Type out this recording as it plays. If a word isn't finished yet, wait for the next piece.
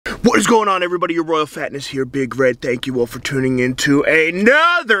What is going on, everybody? Your Royal Fatness here, Big Red. Thank you all for tuning into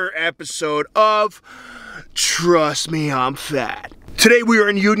another episode of Trust Me, I'm Fat. Today we are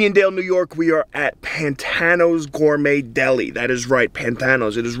in Uniondale, New York. We are at Pantanos Gourmet Deli. That is right,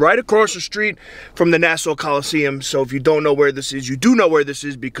 Pantanos. It is right across the street from the Nassau Coliseum. So if you don't know where this is, you do know where this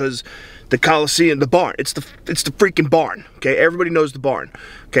is because the Coliseum, the barn, it's the freaking barn. Okay, everybody knows the barn.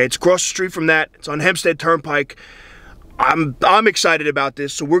 Okay, it's across the street from that. It's on Hempstead Turnpike. I'm excited about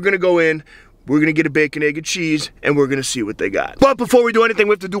this, so we're gonna go in, we're gonna get a bacon, egg, and cheese, and we're gonna see what they got. But before we do anything,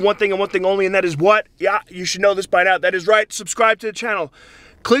 we have to do one thing and one thing only, and that is what? Yeah, you should know this by now. That is right, subscribe to the channel.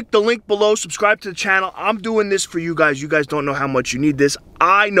 Click the link below, subscribe to the channel. I'm doing this for you guys. You guys don't know how much you need this.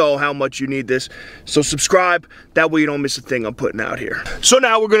 I know how much you need this. So subscribe, that way you don't miss a thing I'm putting out here. So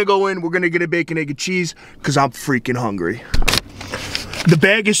now we're gonna go in, we're gonna get a bacon, egg, and cheese, because I'm freaking hungry. The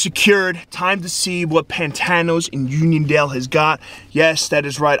bag is secured. Time to see what Pantanos in Uniondale has got. Yes, that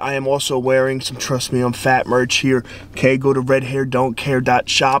is right. I am also wearing some Trust Me I'm Fat merch here. Okay, go to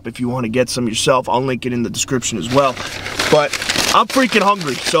redhairdon'tcare.shop if you want to get some yourself. I'll link it in the description as well. But I'm freaking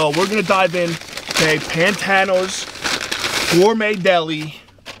hungry, so we're gonna dive in. Okay, Pantanos Gourmet Deli.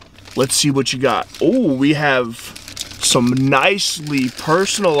 Let's see what you got. Oh, we have some nicely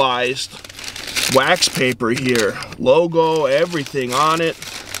personalized wax paper here, logo, everything on it.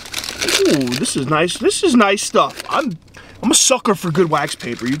 Ooh, this is nice. This is nice stuff. I'm a sucker for good wax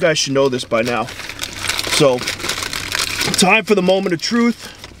paper. You guys should know this by now. So, time for the moment of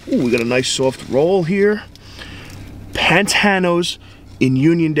truth. Ooh, we got a nice soft roll here. Pantanos in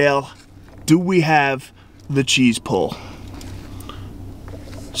Uniondale. Do we have the cheese pull?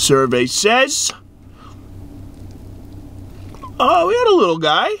 Survey says, oh, we got a little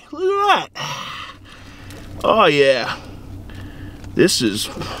guy. Look at that. Oh yeah, this is,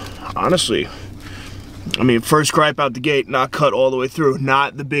 honestly, I mean, first gripe out the gate, not cut all the way through.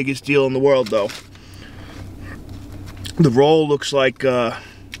 Not the biggest deal in the world, though. The roll looks like, this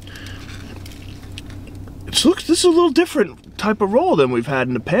is a little different type of roll than we've had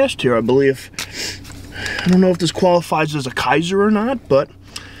in the past here, I believe. I don't know if this qualifies as a Kaiser or not, but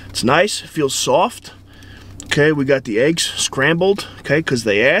it's nice, it feels soft. Okay, we got the eggs scrambled, okay, because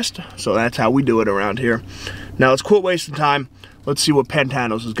they asked, so that's how we do it around here. Now let's quit wasting time. Let's see what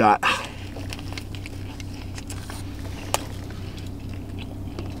Pantanos has got.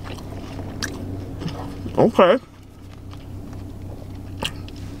 Okay.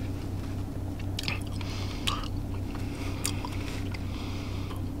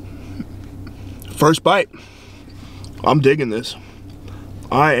 First bite. I'm digging this.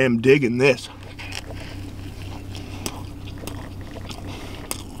 I am digging this.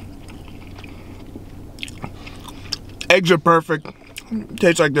 Eggs are perfect.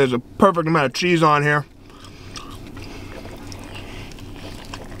 Tastes like there's a perfect amount of cheese on here.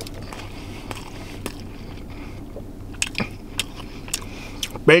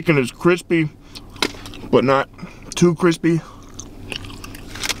 Bacon is crispy, but not too crispy.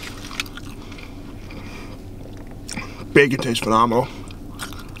 Bacon tastes phenomenal.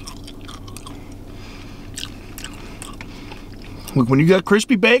 Look, when you got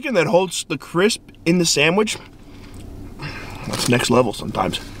crispy bacon that holds the crisp in the sandwich, that's next level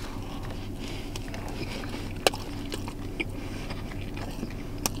sometimes.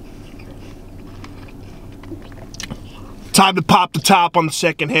 Time to pop the top on the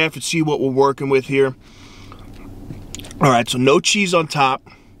second half and see what we're working with here. Alright, so no cheese on top.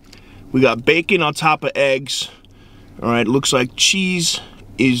 We got bacon on top of eggs. Alright, looks like cheese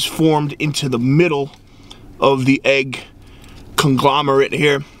is formed into the middle of the egg conglomerate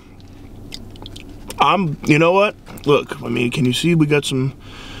here. You know what? Look, I mean, can you see we got some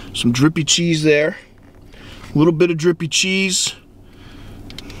drippy cheese there? A little bit of drippy cheese.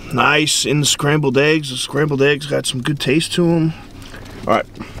 Nice in the scrambled eggs. The scrambled eggs got some good taste to them. All right,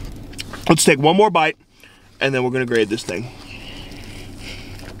 let's take one more bite, and then we're gonna grade this thing.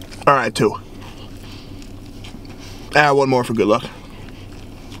 All right, two. One more for good luck.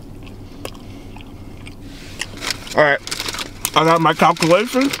 All right, I got my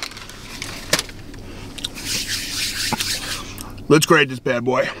calculations. Let's grade this bad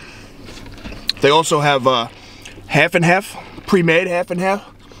boy. They also have half and half, pre-made half and half.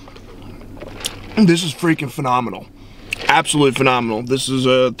 This is freaking phenomenal. Absolutely phenomenal. This is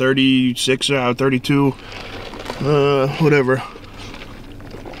a 36 out of 32, whatever.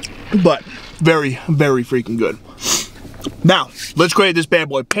 But very, very freaking good. Now, let's grade this bad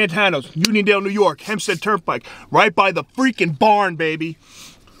boy. Pantanos, Uniondale, New York, Hempstead Turnpike, right by the freaking barn, baby.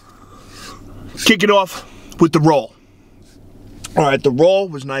 Kick it off with the roll. All right, the roll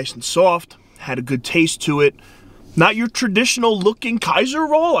was nice and soft, had a good taste to it. not your traditional looking Kaiser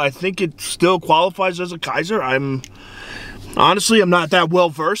roll. I think it still qualifies as a Kaiser. Honestly, I'm not that well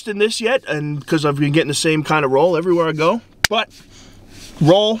versed in this yet, and because I've been getting the same kind of roll everywhere I go. But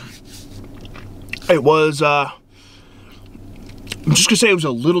roll, it was, I'm just gonna say it was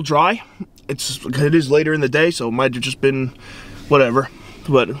a little dry. It is later in the day, so it might have just been whatever.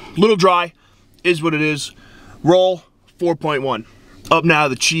 But a little dry is what it is. Roll, 4.1. Up now,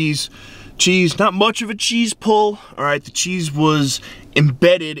 the cheese. Cheese, not much of a cheese pull. All right, the cheese was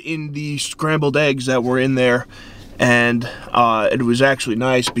embedded in the scrambled eggs that were in there. And it was actually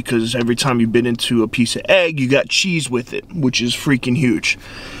nice because every time you bit into a piece of egg, you got cheese with it, which is freaking huge.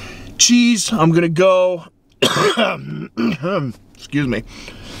 Cheese, I'm gonna go, excuse me.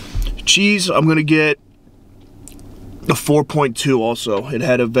 Cheese, I'm gonna get a 4.2 also. It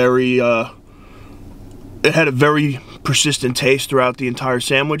had a very persistent taste throughout the entire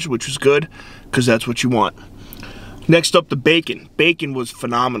sandwich, which was good, because that's what you want. Next up, the bacon. Bacon was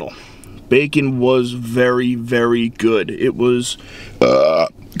phenomenal. Bacon was very, very good. It was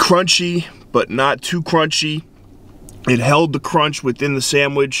crunchy, but not too crunchy. It held the crunch within the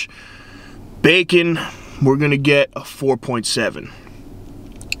sandwich. Bacon, we're gonna get a 4.7.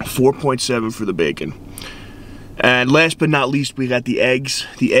 4.7 for the bacon. And last but not least, we got the eggs.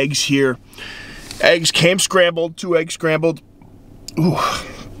 The eggs here. Eggs came scrambled, 2 eggs scrambled. Ooh,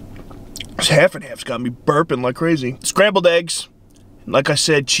 it's half and half's got me burping like crazy. Scrambled eggs. Like I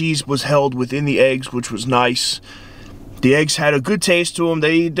said, cheese was held within the eggs, which was nice. The eggs had a good taste to them.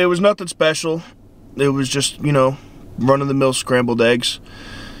 There was nothing special. It was just, you know, run-of-the-mill scrambled eggs.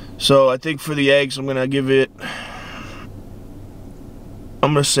 So I think for the eggs, I'm gonna give it,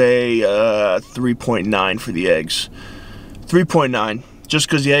 I'm gonna say 3.9 for the eggs. 3.9, just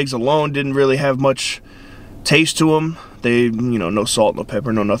because the eggs alone didn't really have much taste to them. They, you know, no salt, no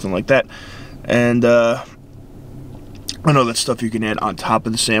pepper, no nothing like that. And I know that's stuff you can add on top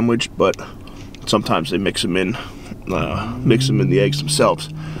of the sandwich, but sometimes they mix them in the eggs themselves.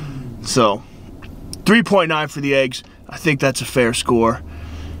 So 3.9 for the eggs. I think that's a fair score.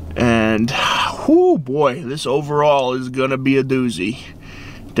 And whoo boy, this overall is gonna be a doozy.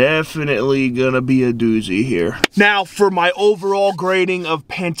 Definitely gonna be a doozy here. Now for my overall grading of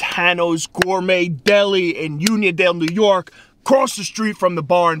Pantanos Gourmet Deli in Uniondale, New York, across the street from the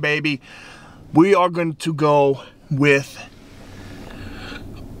barn, baby. We are going to go with,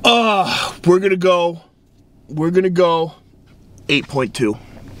 we're gonna go 8.2.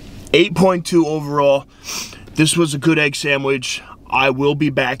 8.2 overall. This was a good egg sandwich. I will be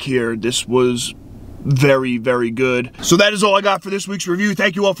back here. This was very, very good. So that is all I got for this week's review.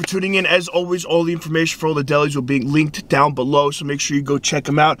 Thank you all for tuning in. As always, all the information for all the delis will be linked down below, so make sure you go check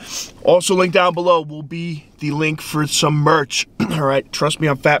them out. Also linked down below will be the link for some merch. All right, trust me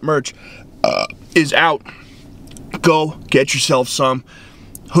on fat merch is out. Go get yourself some.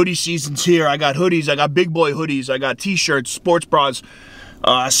 Hoodie season's here. I got hoodies, I got big boy hoodies, I got t-shirts, sports bras,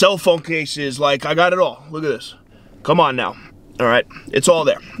 cell phone cases, like I got it all. Look at this. Come on now. All right, it's all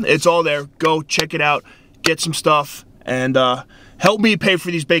there. It's all there. Go check it out, get some stuff, and help me pay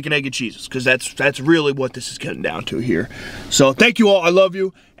for these bacon, egg, and cheeses, because that's really what this is getting down to here. So thank you all. I love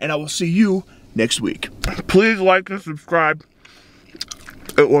you, and I will see you next week. Please like and subscribe.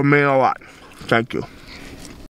 It will mean a lot. Thank you.